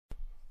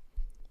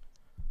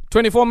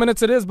24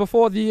 minutes it is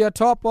before the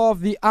top of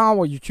the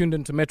hour. You tuned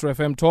into Metro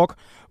FM Talk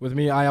with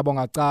me,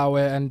 Ayabonga Cawe,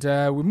 and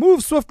we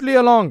move swiftly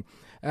along.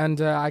 And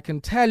I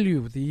can tell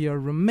you the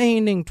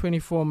remaining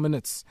 24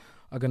 minutes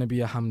are going to be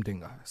a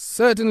humdinger.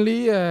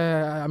 Certainly,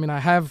 I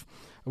have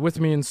with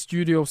me in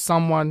studio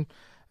someone,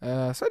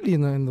 certainly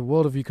in the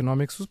world of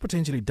economics, who's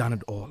potentially done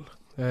it all.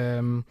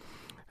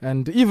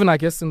 And even, I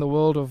guess, in the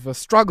world of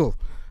struggle,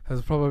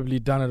 has probably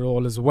done it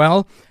all as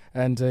well.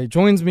 And he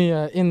joins me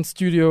in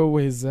studio.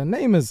 His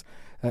name is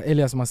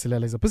Elias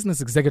Masilela. He's a business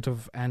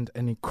executive and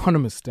an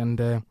economist. And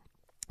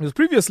he was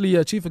previously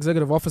a chief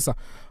executive officer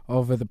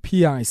of the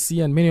PIC.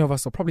 And many of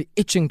us are probably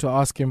itching to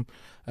ask him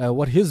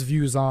what his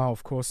views are,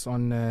 of course,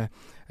 on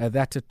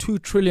that 2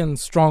 trillion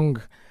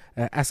strong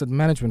asset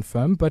management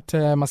firm. But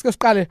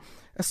Masilela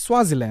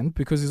Swaziland,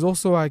 because he's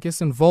also, I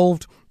guess,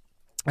 involved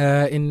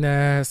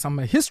in some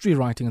history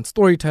writing and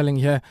storytelling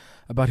here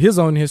about his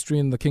own history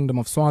in the Kingdom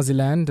of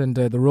Swaziland and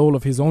the role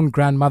of his own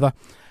grandmother,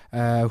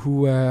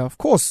 who, of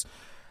course,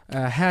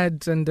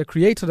 had and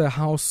created a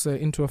house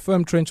into a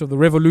firm trench of the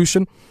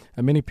revolution.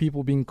 Many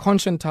people being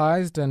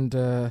conscientized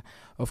and,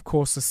 of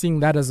course, seeing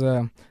that as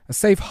a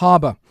safe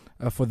harbor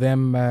for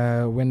them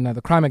when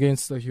the crime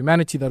against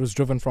humanity that was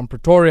driven from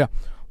Pretoria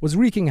was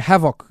wreaking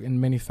havoc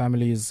in many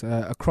families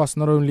across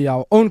not only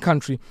our own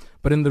country,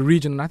 but in the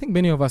region. And I think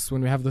many of us,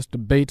 when we have this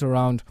debate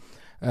around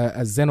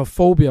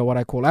xenophobia, what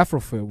I call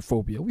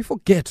Afrophobia, we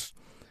forget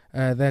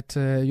that,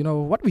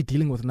 what we're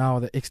dealing with now are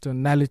the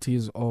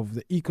externalities of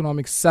the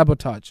economic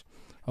sabotage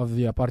of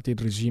the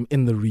apartheid regime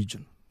in the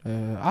region.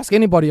 Ask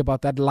anybody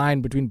about that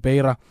line between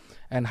Beira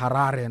and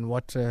Harare and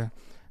what the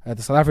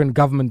South African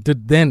government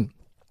did then,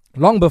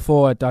 long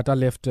before Tata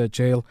left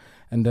jail.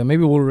 And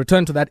maybe we'll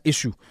return to that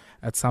issue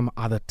at some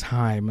other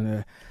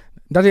time.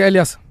 Daddy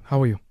Elias,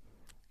 how are you?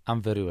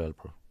 I'm very well,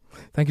 bro.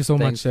 Thank you so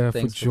much for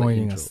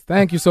joining us.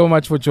 Thank you so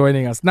much for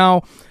joining us.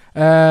 Now,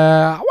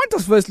 I want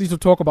us firstly to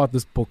talk about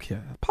this book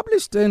here.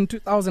 Published in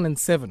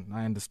 2007,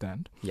 I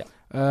understand.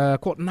 Yeah.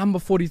 Called Number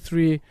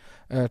 43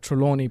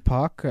 Trelawney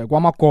Park,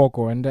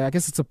 Guamakoko. And I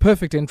guess it's a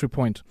perfect entry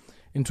point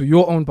into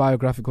your own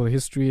biographical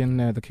history in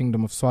the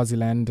Kingdom of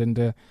Swaziland,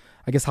 and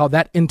I guess how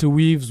that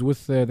interweaves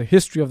with the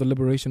history of the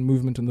liberation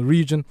movement in the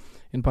region,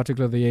 in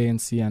particular the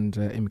ANC and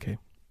MK.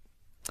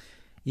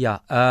 Yeah,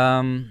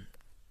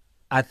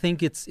 I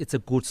think it's a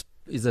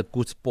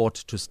good spot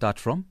to start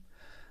from.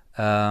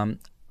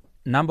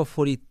 Number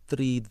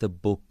 43, the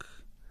book,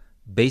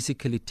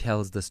 basically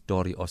tells the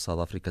story of South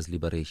Africa's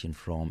liberation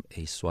from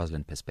a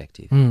Swaziland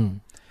perspective.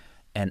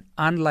 And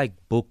unlike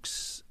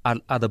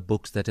other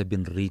books that have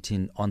been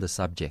written on the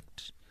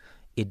subject,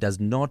 it does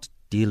not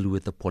deal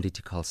with the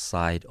political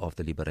side of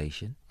the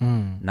liberation.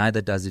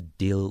 Neither does it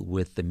deal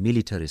with the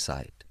military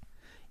side.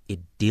 It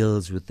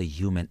deals with the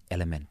human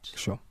element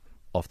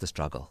of the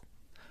struggle.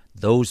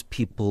 Those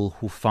people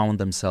who found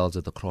themselves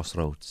at the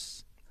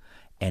crossroads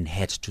and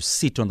had to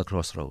sit on the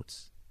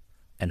crossroads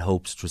and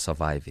hopes to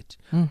survive it.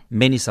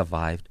 Many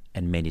survived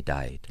and many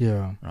died.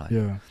 Yeah.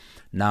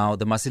 Now,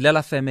 the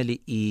Masilela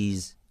family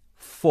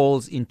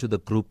falls into the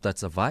group that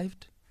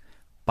survived,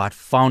 but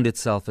found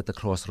itself at the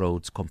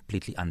crossroads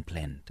completely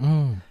unplanned.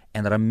 And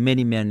there are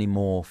many, many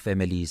more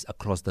families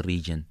across the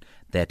region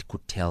that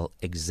could tell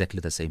exactly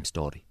the same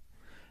story.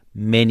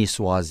 Many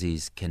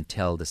Swazis can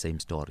tell the same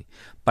story.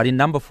 But in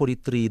Number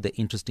 43, the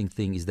interesting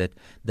thing is that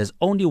there's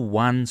only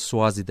one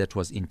Swazi that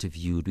was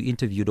interviewed. We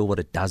interviewed over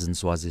a dozen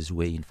Swazis who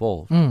were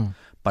involved,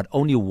 but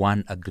only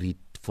one agreed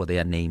for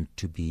their name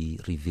to be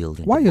revealed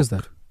in the book. Why is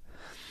that?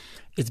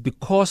 It's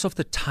because of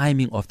the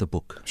timing of the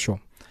book. Sure.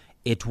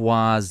 It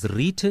was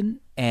written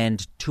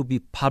and to be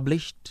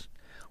published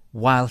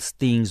whilst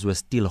things were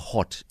still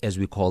hot, as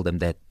we call them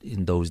that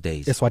in those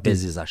days.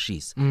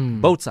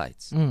 Both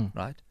sides,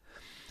 right?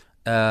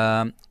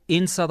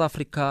 In South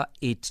Africa,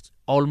 it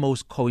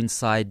almost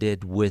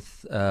coincided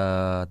with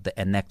the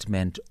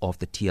enactment of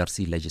the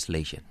TRC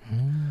legislation.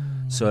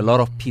 So a lot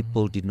of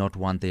people did not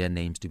want their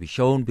names to be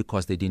shown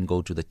because they didn't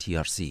go to the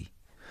TRC.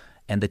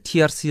 And the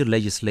TRC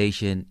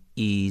legislation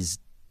is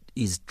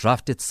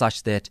drafted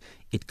such that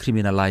it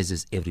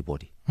criminalizes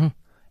everybody.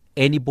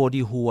 Anybody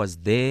who was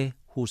there,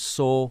 who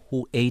saw,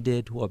 who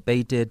aided, who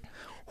abated,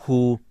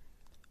 who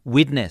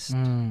witnessed,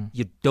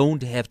 you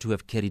don't have to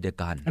have carried a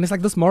gun. And it's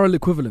like this moral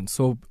equivalence.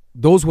 So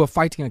those who are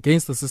fighting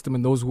against the system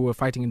and those who are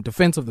fighting in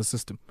defense of the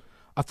system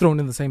are thrown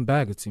in the same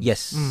bag, it seems.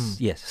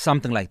 Yes,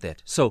 something like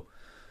that. So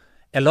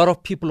a lot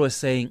of people were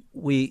saying,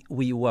 we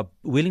were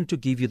willing to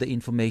give you the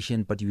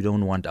information, but you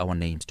don't want our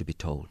names to be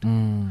told.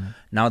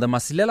 Now, the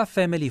Masilela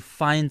family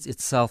finds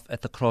itself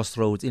at the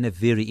crossroads in a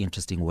very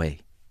interesting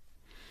way.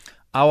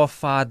 Our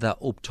father,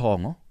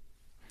 Uptongo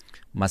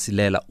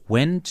Masilela,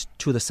 went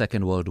to the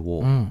Second World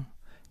War,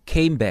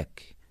 came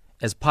back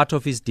as part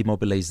of his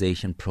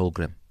demobilization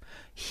program.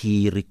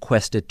 He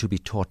requested to be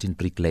taught in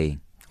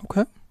bricklaying.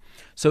 Okay.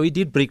 So he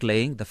did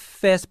bricklaying. The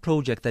first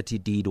project that he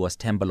did was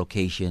timber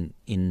location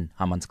in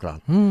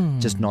Hammanskraal,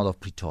 just north of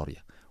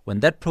Pretoria.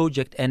 When that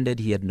project ended,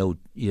 he had no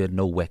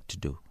work to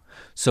do.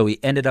 So he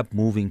ended up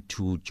moving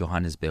to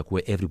Johannesburg,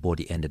 where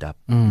everybody ended up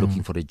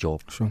looking for a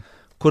job. Sure.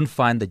 couldn't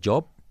find the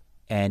job,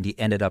 and he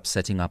ended up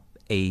setting up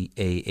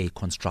a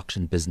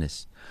construction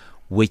business,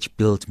 which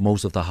built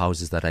most of the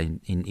houses that are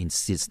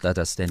that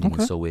are standing in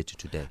Soweto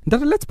today.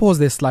 Dada, let's pause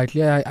there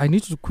slightly. I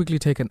need to quickly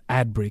take an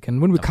ad break,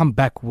 and when we come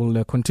back,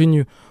 we'll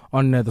continue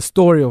on the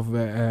story of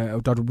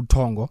Dr.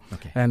 Butongo,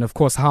 and of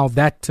course how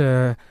that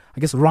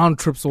round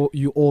trips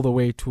you all the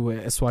way to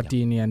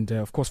Eswatini, and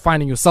of course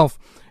finding yourself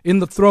in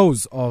the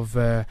throes of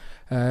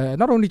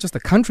not only just a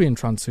country in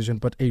transition,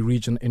 but a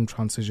region in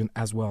transition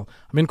as well.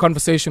 I'm in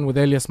conversation with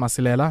Elias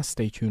Masilela.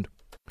 Stay tuned.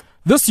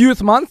 This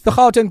Youth Month, the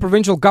Gauteng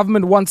Provincial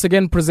Government once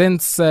again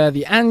presents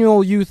the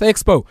annual Youth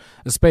Expo,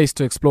 a space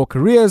to explore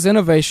careers,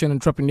 innovation,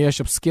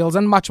 entrepreneurship skills,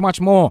 and much, much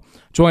more.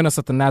 Join us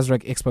at the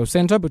Nasrec Expo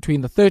Centre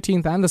between the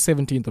 13th and the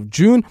 17th of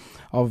June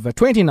of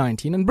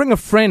 2019, and bring a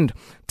friend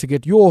to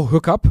get your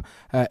hookup.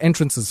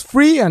 Entrance is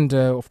free, and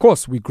of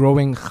course, we're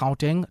growing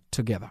Gauteng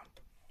together.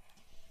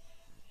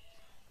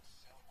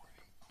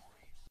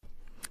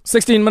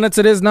 16 minutes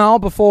it is now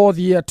before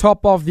the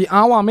top of the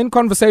hour. I'm in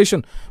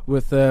conversation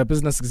with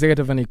business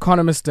executive and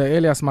economist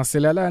Elias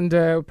Masilela, and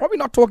probably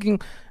not talking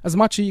as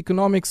much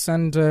economics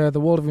and the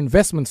world of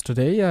investments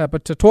today,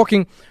 but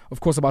talking,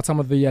 of course, about some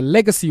of the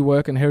legacy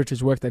work and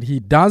heritage work that he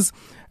does,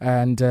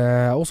 and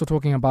also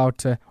talking about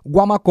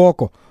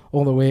Guamakoko,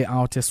 all the way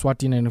out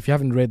Eswatini. And if you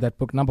haven't read that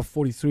book, number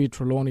 43,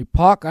 Trelawney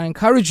Park, I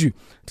encourage you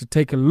to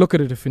take a look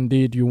at it if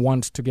indeed you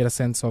want to get a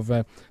sense of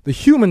the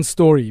human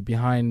story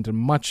behind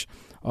much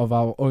of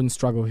our own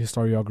struggle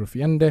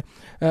historiography. And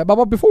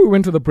Baba, before we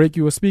went to the break,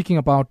 you were speaking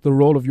about the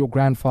role of your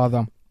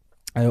grandfather,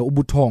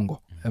 Ubutongo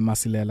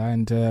Masilela,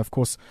 and of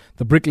course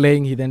the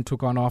bricklaying he then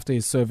took on after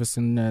his service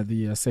in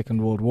the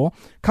Second World War.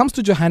 Comes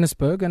to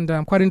Johannesburg, and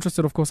I'm quite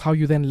interested, of course, how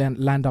you then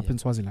land up in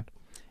Swaziland.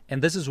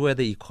 And this is where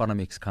the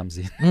economics comes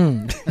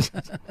in.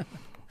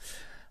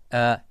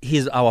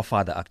 He's our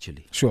father,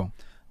 actually. Sure.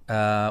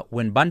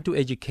 When Bantu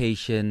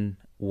education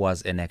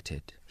was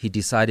enacted, he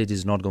decided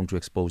he's not going to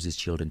expose his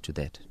children to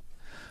that.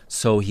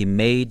 So he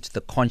made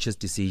the conscious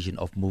decision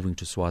of moving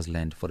to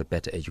Swaziland for a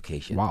better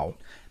education. Wow.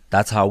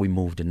 That's how we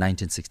moved in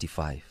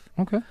 1965.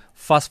 Okay.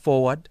 Fast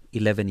forward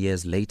 11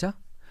 years later,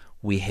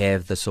 we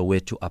have the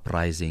Soweto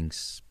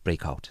uprisings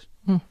break out.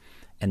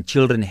 And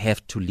children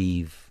have to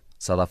leave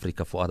South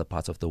Africa for other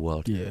parts of the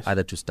world,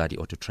 either to study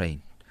or to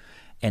train.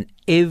 And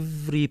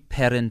every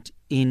parent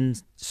in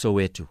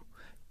Soweto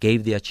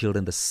gave their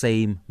children the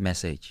same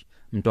message.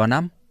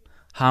 Mntwanam,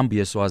 hambu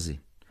yeSwazi.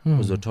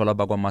 Uzothola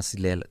bakwa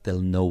Masilela, they'll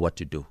know what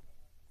to do.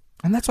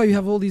 And that's why you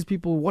have all these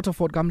people,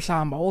 Waterford,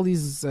 Gamhlamba, all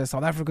these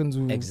South Africans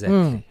who...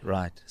 Exactly,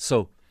 right.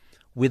 So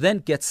we then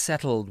get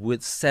settled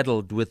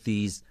with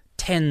these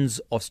tens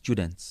of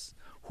students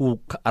who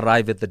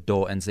arrive at the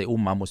door and say,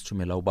 Mamos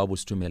Tumela,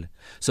 Babus Tumela.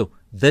 So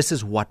this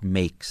is what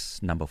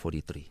makes number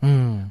 43.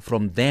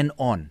 From then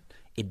on,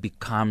 it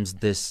becomes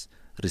this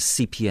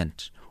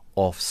recipient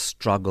of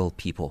struggle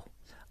people,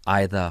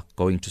 either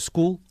going to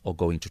school or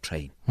going to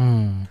train.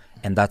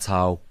 And that's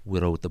how we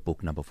wrote the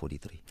book number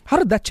 43. How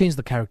did that change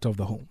the character of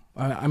the home?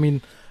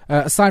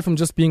 Aside from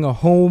just being a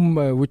home,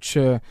 which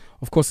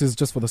of course is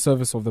just for the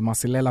service of the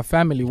Masilela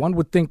family, one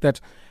would think that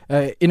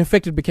in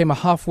effect it became a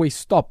halfway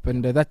stop,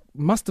 and that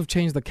must have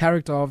changed the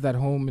character of that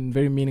home in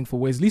very meaningful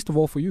ways, least of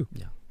all for you.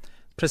 Yeah,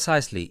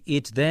 precisely.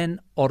 It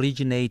then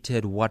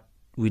originated what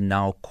we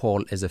now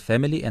call as a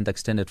family, and the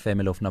extended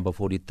family of number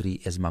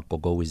 43 as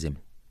Magogoism,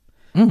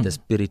 the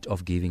spirit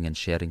of giving and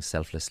sharing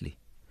selflessly,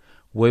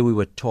 where we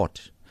were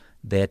taught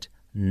that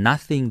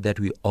nothing that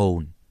we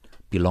own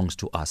belongs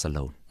to us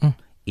alone.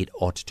 It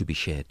ought to be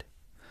shared.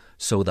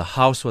 So the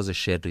house was a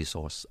shared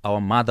resource. Our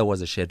mother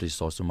was a shared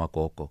resource to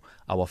Makoko.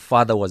 Our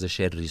father was a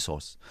shared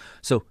resource.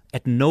 So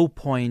at no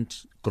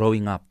point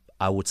growing up,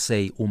 I would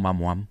say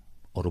umamwam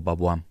or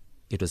ubabwam.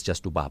 It was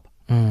just ubab,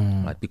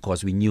 right?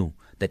 Because we knew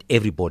that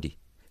everybody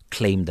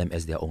claimed them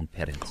as their own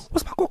parents.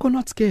 Was Makoko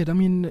not scared? I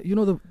mean,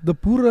 the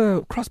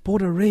Pura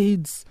cross-border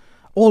raids,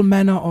 all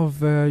manner of,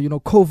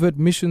 covert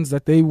missions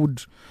that they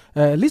would,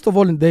 least of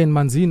all there in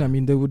Manzini, I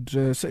mean, they would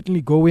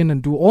certainly go in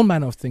and do all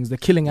manner of things. They're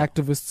killing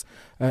activists,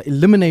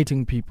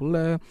 eliminating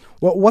people.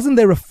 Wasn't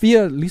there a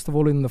fear, least of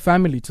all in the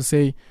family, to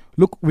say,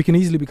 look, we can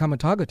easily become a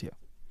target here?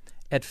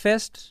 At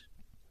first,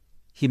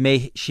 she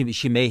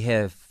may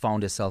have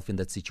found herself in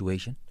that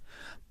situation.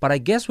 But I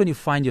guess when you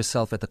find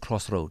yourself at the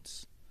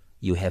crossroads,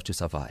 you have to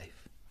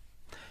survive.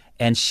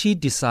 And she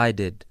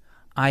decided,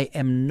 I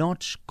am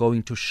not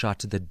going to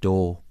shut the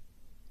door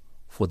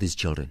for these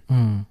children.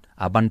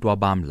 Abantu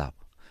abamlap.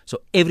 So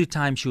every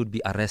time she would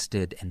be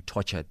arrested and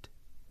tortured,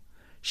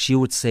 she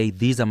would say,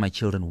 these are my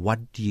children.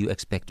 What do you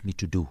expect me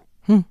to do?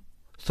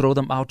 Throw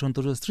them out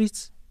onto the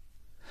streets?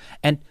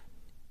 And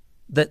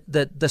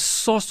the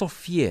source of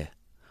fear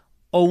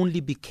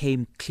only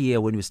became clear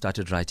when we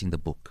started writing the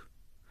book.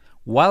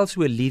 Whilst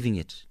we were leaving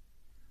it,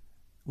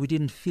 we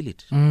didn't feel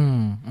it.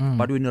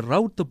 But when we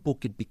wrote the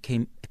book, it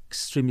became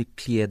extremely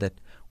clear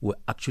that we're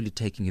actually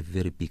taking a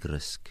very big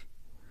risk.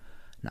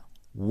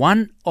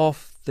 One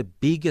of the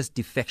biggest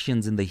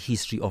defections in the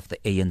history of the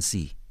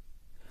ANC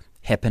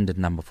happened at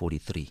number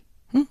 43.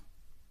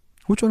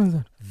 Which one is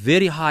that?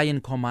 Very high in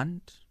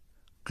command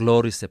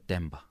Glory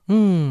September,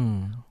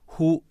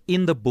 who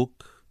in the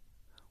book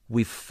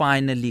we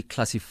finally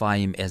classify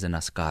him as an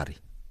Askari.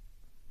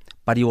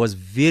 But he was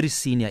very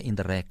senior in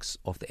the ranks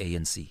of the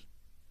ANC.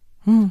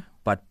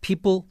 But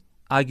people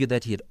argue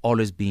that he had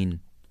always been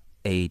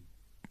a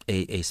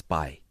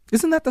spy.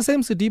 Isn't that the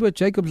same Sidibe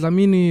Jacob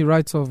Dlamini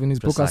writes of in his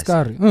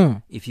Precisely. book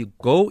Askari? If you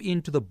go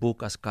into the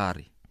book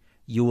Askari,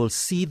 you will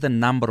see the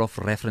number of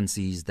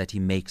references that he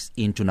makes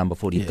into number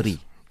 43. Yes.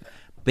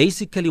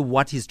 Basically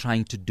what he's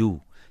trying to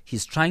do,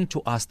 he's trying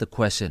to ask the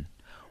question,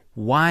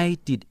 why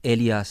did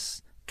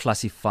Elias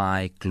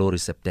classify Glory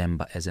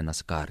September as an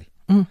Askari?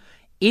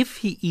 If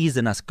he is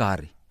an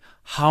Askari,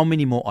 how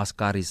many more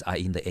Askaris are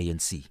in the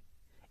ANC?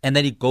 And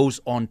then he goes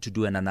on to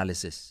do an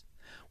analysis,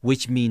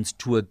 which means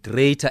to a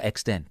greater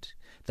extent,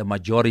 the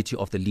majority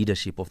of the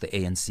leadership of the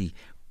ANC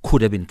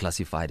could have been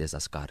classified as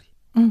Askari.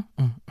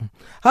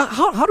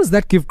 How does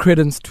that give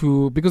credence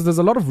to, because there's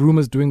a lot of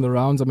rumors doing the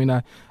rounds. I mean,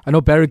 I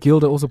know Barry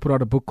Gilder also put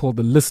out a book called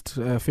The List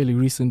fairly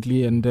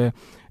recently, and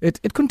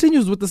it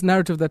continues with this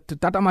narrative that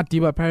Tata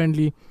Madiba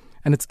apparently,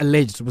 and it's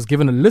alleged, was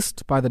given a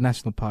list by the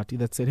National Party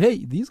that said,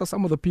 hey, these are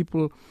some of the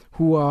people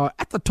who are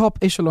at the top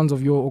echelons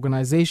of your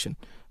organization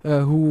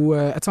who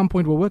at some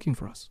point were working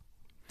for us.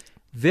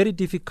 Very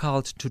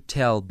difficult to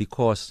tell,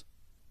 because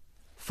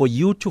for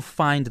you to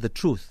find the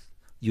truth,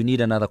 you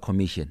need another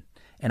commission.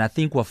 And I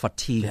think we're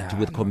fatigued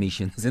with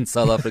commissions in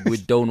South Africa. We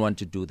don't want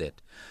to do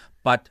that.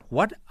 But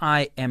what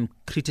I am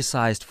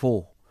criticized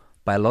for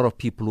by a lot of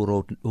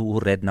people who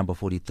read number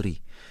 43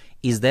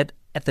 is that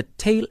at the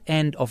tail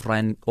end of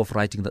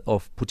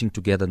putting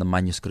together the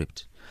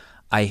manuscript,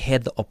 I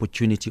had the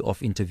opportunity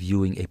of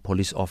interviewing a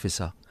police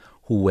officer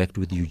who worked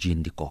with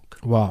Eugene de Kock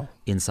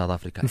in South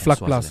Africa. In Flak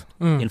Plus.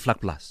 In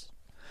Flak Plus.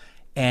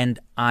 And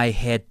I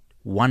had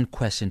one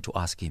question to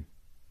ask him.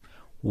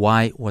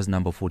 Why was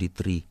number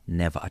 43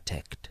 never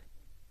attacked?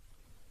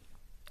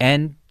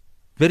 And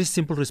very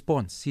simple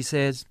response. He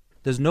says,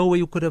 there's no way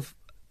you could have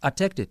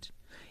attacked it.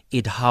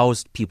 It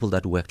housed people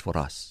that worked for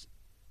us.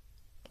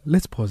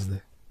 Let's pause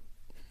there.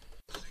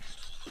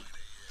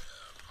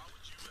 How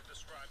would you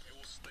describe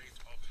your state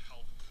of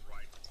health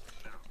right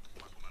now,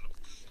 Michael Mann?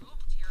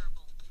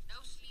 Terrible. No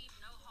sleep,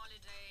 no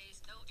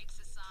holidays, no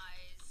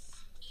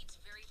exercise, eat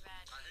very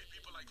badly. I hate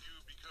people like you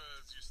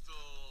because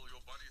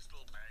your body's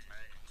still bang,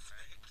 bang,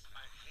 bang.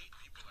 I hate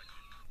people like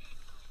you.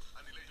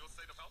 Anile, your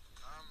state of health?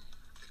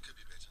 It could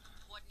be better.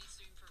 What needs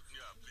to improve?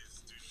 Yeah,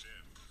 please do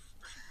share.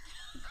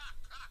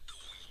 The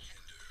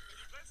Weekender.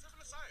 You play Seven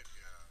Aside?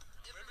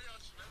 Yeah. Maybe I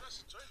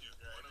should join you.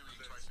 Yeah, one of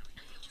these days.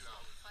 Get you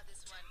out. For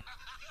this one.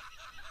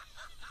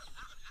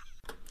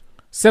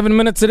 7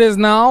 minutes it is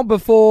now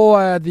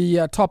before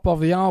the top of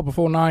the hour,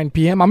 before 9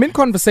 p.m. I'm in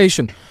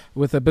conversation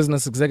with a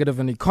business executive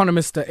and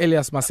economist,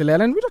 Elias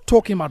Masilela, and we're not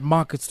talking about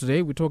markets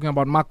today. We're talking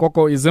about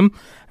Makokoism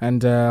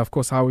and, of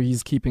course, how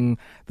he's keeping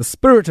the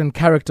spirit and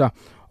character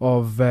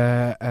of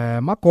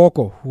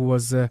Makoko, who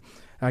was,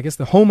 I guess,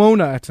 the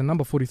homeowner at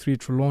number 43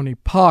 Trelawney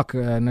Park,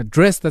 an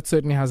address that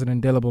certainly has an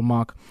indelible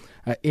mark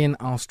in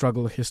our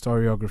struggle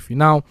historiography.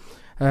 Now,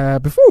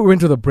 before we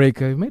went to the break,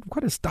 we made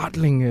quite a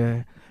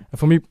startling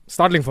for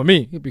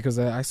me, because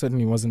I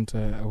certainly wasn't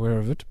aware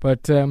of it,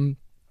 but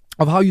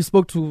of how you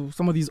spoke to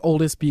some of these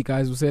old SP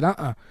guys who said,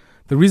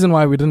 the reason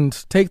why we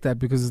didn't take that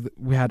because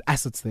we had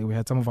assets there. We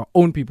had some of our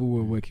own people we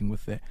were working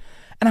with there.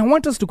 And I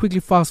want us to quickly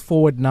fast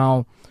forward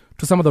now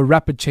to some of the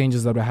rapid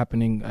changes that were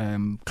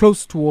happening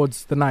close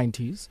towards the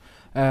 90s.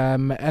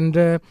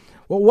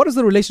 What is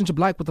the relationship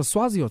like with the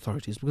Swazi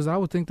authorities? Because I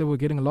would think they were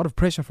getting a lot of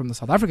pressure from the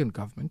South African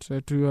government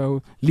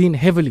to lean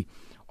heavily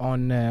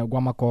on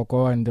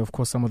Guamakoko and, of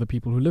course, some of the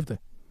people who live there.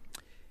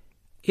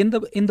 In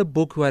the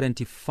book, we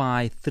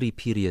identify three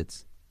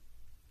periods.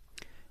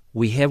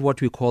 We have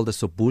what we call the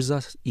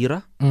Sobuza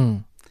era,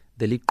 the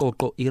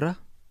Likoko era,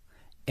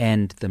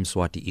 and the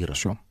Mswati era.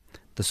 Sure.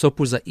 The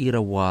Sobuza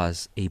era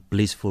was a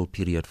blissful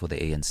period for the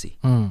ANC.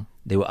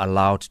 They were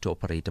allowed to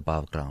operate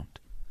above ground.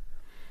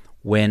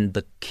 When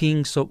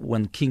King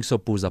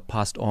Sobuza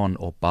passed on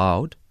or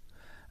bowed,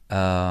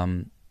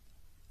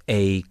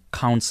 a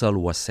council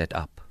was set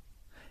up.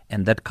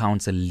 And that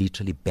council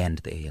literally banned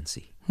the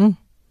ANC.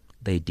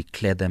 They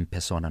declared them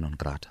persona non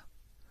grata.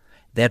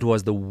 That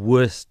was the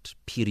worst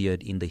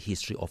period in the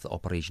history of the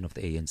operation of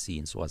the ANC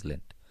in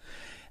Swaziland.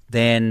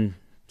 Then,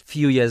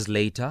 few years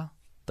later,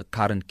 the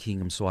current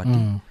King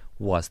Mswati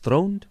was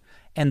throned,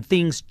 and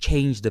things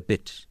changed a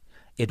bit.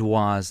 It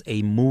was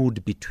a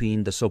mood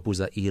between the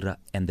Sobuza era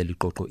and the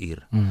Likoko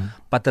era.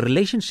 But the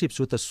relationships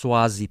with the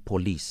Swazi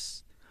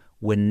police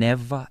were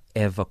never,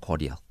 ever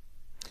cordial,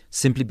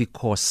 simply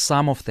because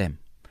some of them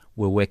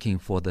were working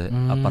for the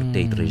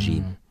apartheid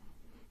regime.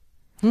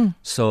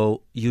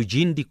 So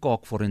Eugene de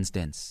Kock, for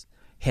instance,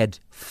 had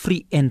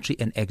free entry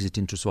and exit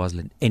into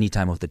Swaziland any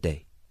time of the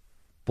day.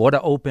 Border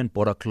open,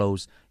 border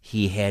closed,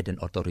 he had an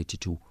authority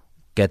to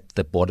get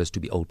the borders to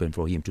be open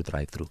for him to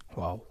drive through.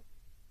 Wow.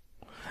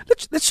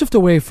 Let's shift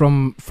away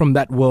from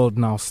that world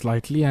now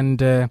slightly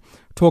and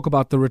talk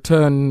about the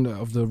return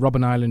of the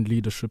Robben Island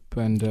leadership.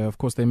 And of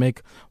course, they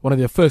make one of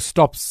their first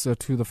stops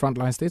to the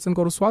frontline states and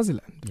go to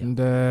Swaziland. Yeah. And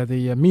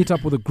they meet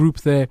up with a group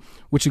there,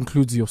 which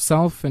includes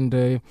yourself. And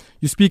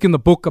you speak in the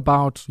book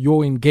about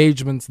your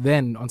engagements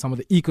then on some of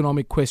the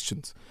economic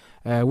questions,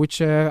 which,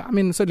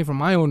 certainly from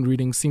my own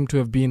reading, seem to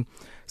have been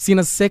seen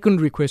as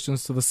secondary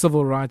questions to the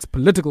civil rights,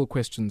 political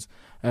questions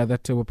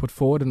that were put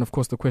forward, and of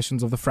course the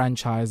questions of the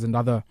franchise and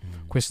other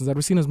questions that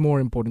were seen as more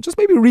important. Just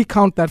maybe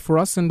recount that for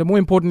us, and more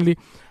importantly,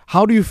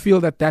 how do you feel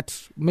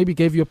that maybe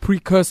gave you a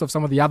precursor of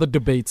some of the other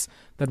debates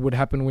that would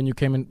happen when you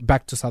came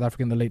back to South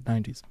Africa in the late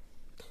 90s?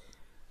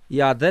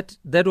 Yeah, that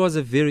was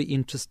a very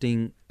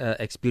interesting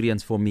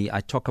experience for me. I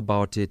talk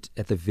about it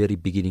at the very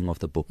beginning of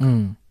the book,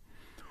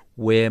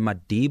 where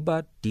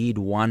Madiba did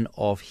one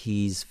of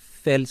his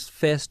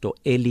first or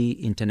early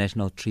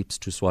international trips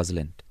to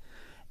Swaziland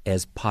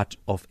as part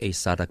of a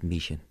SADC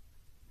mission.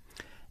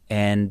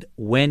 And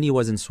when he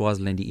was in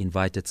Swaziland, he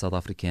invited South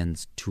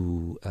Africans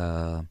to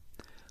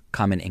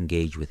come and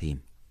engage with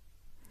him.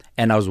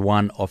 And I was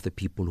one of the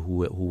people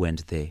who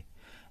went there.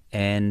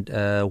 And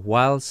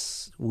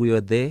whilst we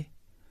were there,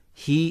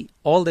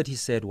 all that he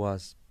said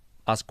was,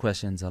 ask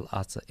questions, I'll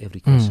answer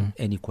every question,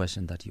 any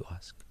question that you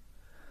ask.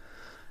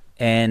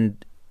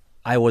 And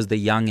I was the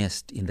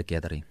youngest in the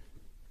gathering.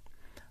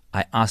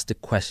 I asked a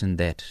question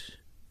that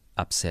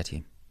upset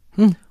him,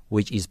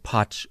 which is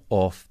part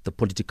of the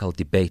political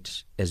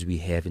debate as we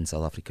have in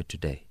South Africa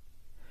today.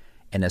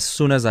 And as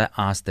soon as I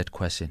asked that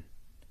question,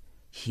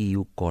 he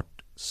got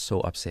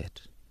so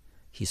upset.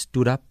 He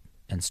stood up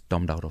and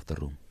stormed out of the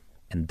room.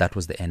 And that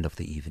was the end of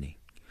the evening.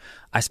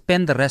 I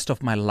spent the rest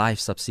of my life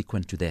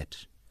subsequent to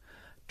that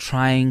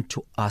trying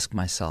to ask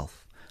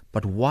myself,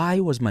 but why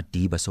was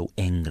Madiba so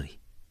angry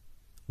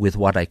with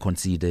what I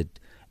considered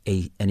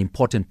an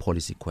important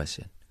policy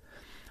question?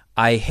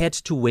 I had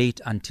to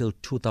wait until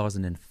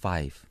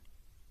 2005.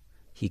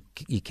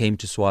 He came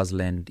to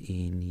Swaziland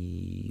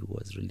he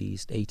was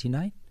released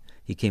 89.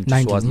 He came to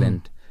 90,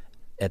 Swaziland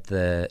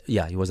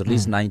he was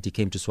released 90,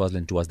 came to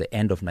Swaziland towards the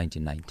end of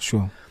 1990.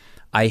 Sure.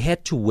 I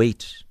had to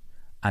wait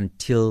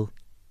until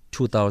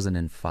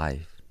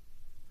 2005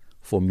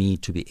 for me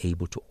to be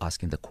able to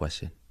ask him the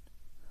question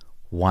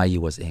why he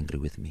was angry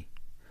with me.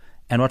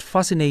 And what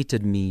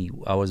fascinated me,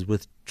 I was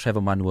with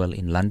Trevor Manuel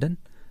in London,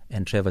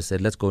 and Trevor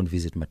said, let's go and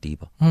visit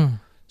Madiba.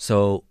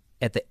 So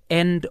at the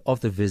end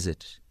of the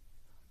visit,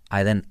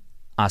 I then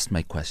asked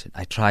my question.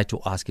 I tried to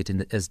ask it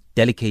in as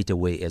delicate a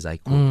way as I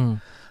could. I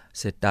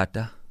said,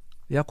 Tata,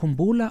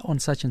 Yakumbula on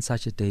such and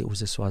such a day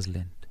was a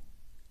Swaziland.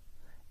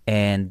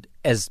 And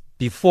as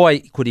before I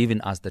could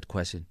even ask that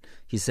question,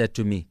 he said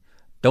to me,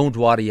 don't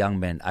worry, young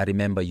man, I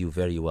remember you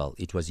very well.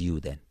 It was you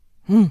then.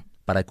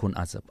 But I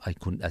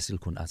still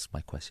couldn't answer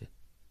my question.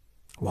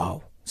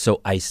 Wow.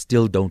 So I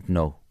still don't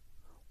know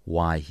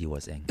why he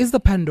was angry. Is the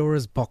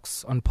Pandora's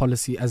box on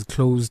policy as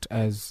closed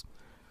as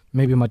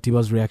maybe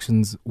Madiba's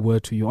reactions were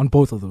to you on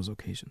both of those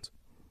occasions?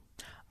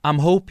 I'm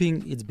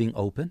hoping it's being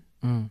open,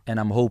 and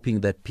I'm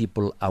hoping that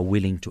people are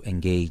willing to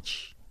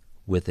engage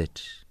with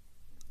it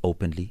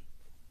openly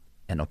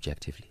and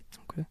objectively.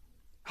 Okay.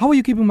 How are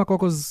you keeping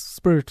Makoko's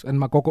spirit and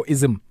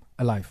Makokoism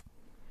alive?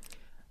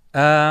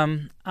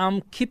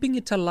 I'm keeping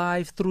it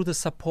alive through the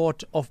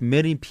support of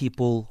many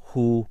people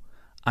who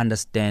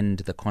understand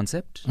the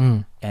concept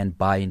and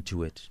buy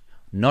into it,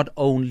 not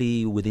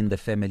only within the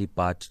family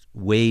but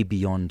way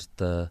beyond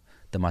the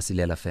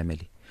Masilela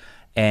family.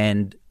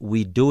 And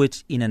we do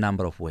it in a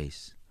number of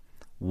ways.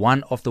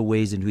 One of the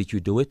ways in which we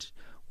do it,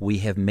 we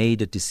have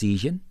made a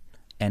decision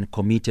and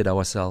committed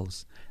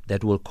ourselves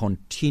that we'll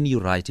continue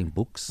writing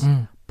books,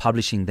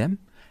 publishing them,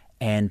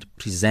 and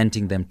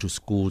presenting them to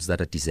schools that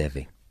are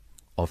deserving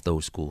of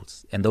those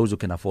schools. And those who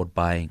can afford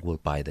buying will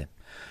buy them.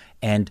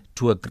 And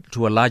to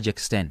a large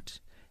extent,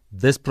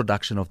 this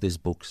production of these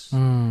books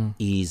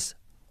is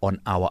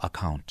on our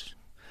account.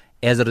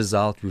 As a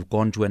result, we've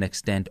gone to an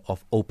extent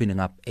of opening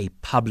up a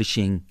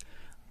publishing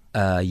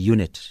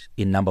unit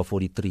in number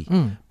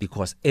 43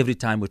 because every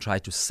time we try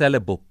to sell a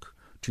book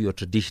to your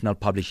traditional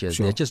publishers,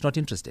 they're just not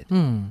interested.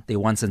 They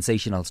want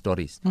sensational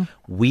stories.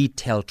 We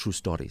tell true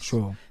stories.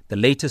 Sure. The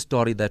latest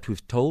story that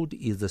we've told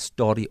is the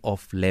story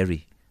of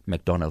Larry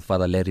McDonald,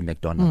 Father Larry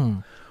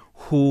McDonald,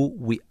 who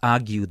we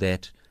argue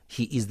that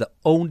he is the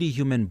only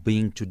human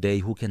being today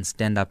who can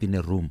stand up in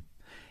a room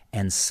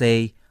and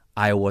say,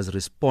 I was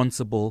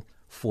responsible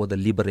for the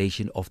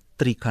liberation of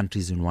 3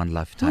 countries in one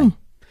lifetime.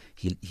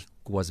 He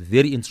was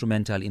very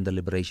instrumental in the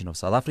liberation of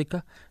South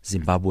Africa,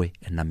 Zimbabwe,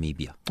 and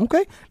Namibia.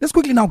 Okay, let's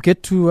quickly now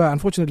get to,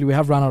 unfortunately, we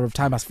have run out of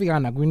time.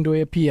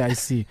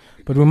 PIC,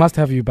 but we must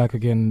have you back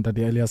again,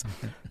 Daddy Elias.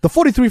 The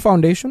 43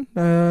 Foundation,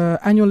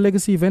 annual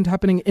legacy event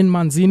happening in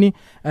Manzini,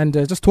 and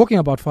just talking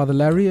about Father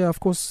Larry, of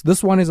course,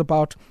 this one is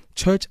about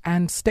church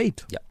and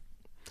state. Yeah.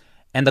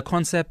 And the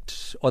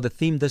concept or the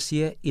theme this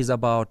year is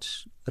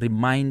about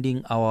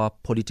reminding our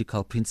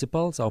political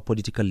principals, our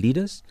political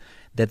leaders,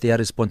 that their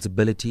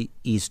responsibility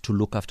is to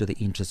look after the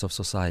interests of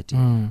society,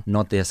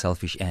 not their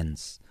selfish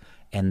ends.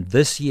 And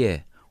this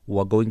year,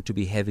 we're going to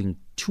be having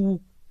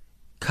 2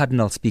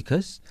 cardinal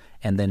speakers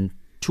and then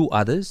 2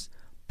 others,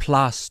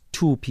 plus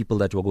 2 people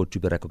that we're going to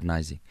be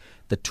recognizing.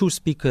 The 2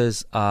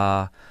 speakers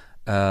are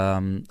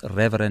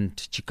Reverend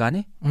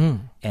Chikane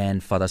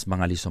and Father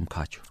Smangaliso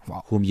Mkhacho,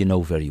 whom you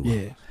know very well.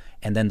 Yeah.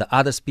 And then the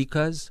other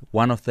speakers,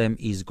 one of them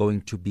is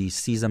going to be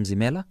Caesar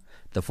Mzimela,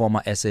 the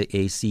former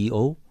SAA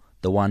CEO,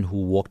 the one who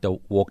walked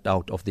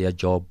out of their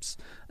jobs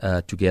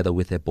together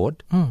with their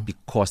board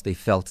because they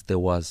felt there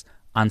was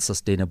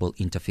unsustainable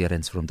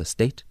interference from the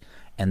state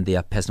and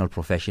their personal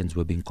professions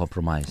were being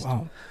compromised.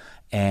 Wow.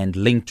 And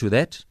linked to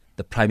that,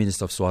 the Prime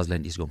Minister of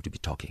Swaziland is going to be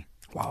talking.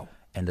 Wow.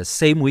 And the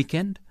same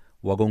weekend,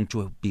 we're going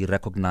to be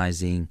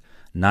recognizing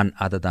none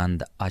other than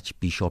the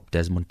Archbishop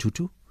Desmond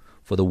Tutu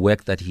for the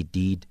work that he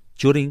did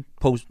during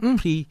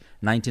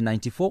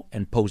pre-1994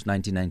 and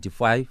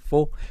post-1995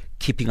 for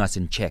keeping us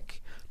in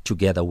check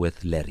together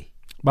with Larry.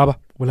 Baba,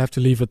 we'll have to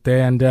leave it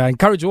there, and I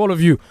encourage all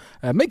of you,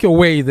 make your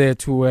way there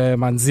to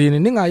Manzini.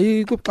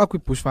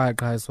 Bushfire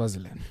guys,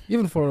 Swaziland.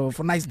 Even for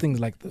nice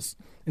things like this.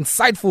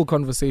 Insightful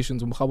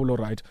conversations.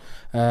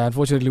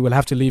 Unfortunately, we'll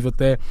have to leave it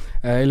there.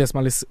 Elias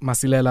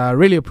Masilela, I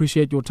really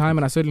appreciate your time,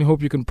 and I certainly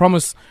hope you can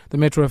promise the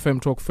Metro FM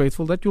Talk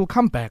faithful that you'll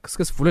come back.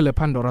 Vulele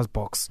Pandora's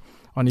box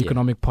on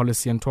economic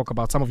policy and talk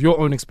about some of your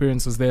own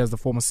experiences there as the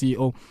former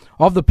CEO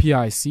of the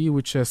PIC,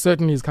 which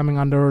certainly is coming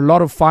under a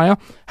lot of fire.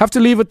 Have to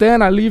leave it there,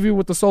 and I leave you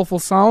with the soulful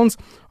sounds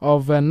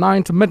of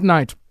 9 to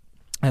midnight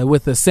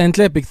with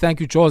Sentle. Big thank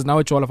you, Jaws,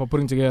 now Chola, for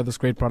putting together this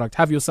great product.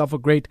 Have yourself a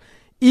great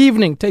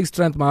evening. Take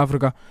strength, my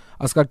Africa.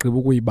 Aska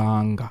kribu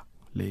kuibanga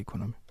le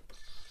economy.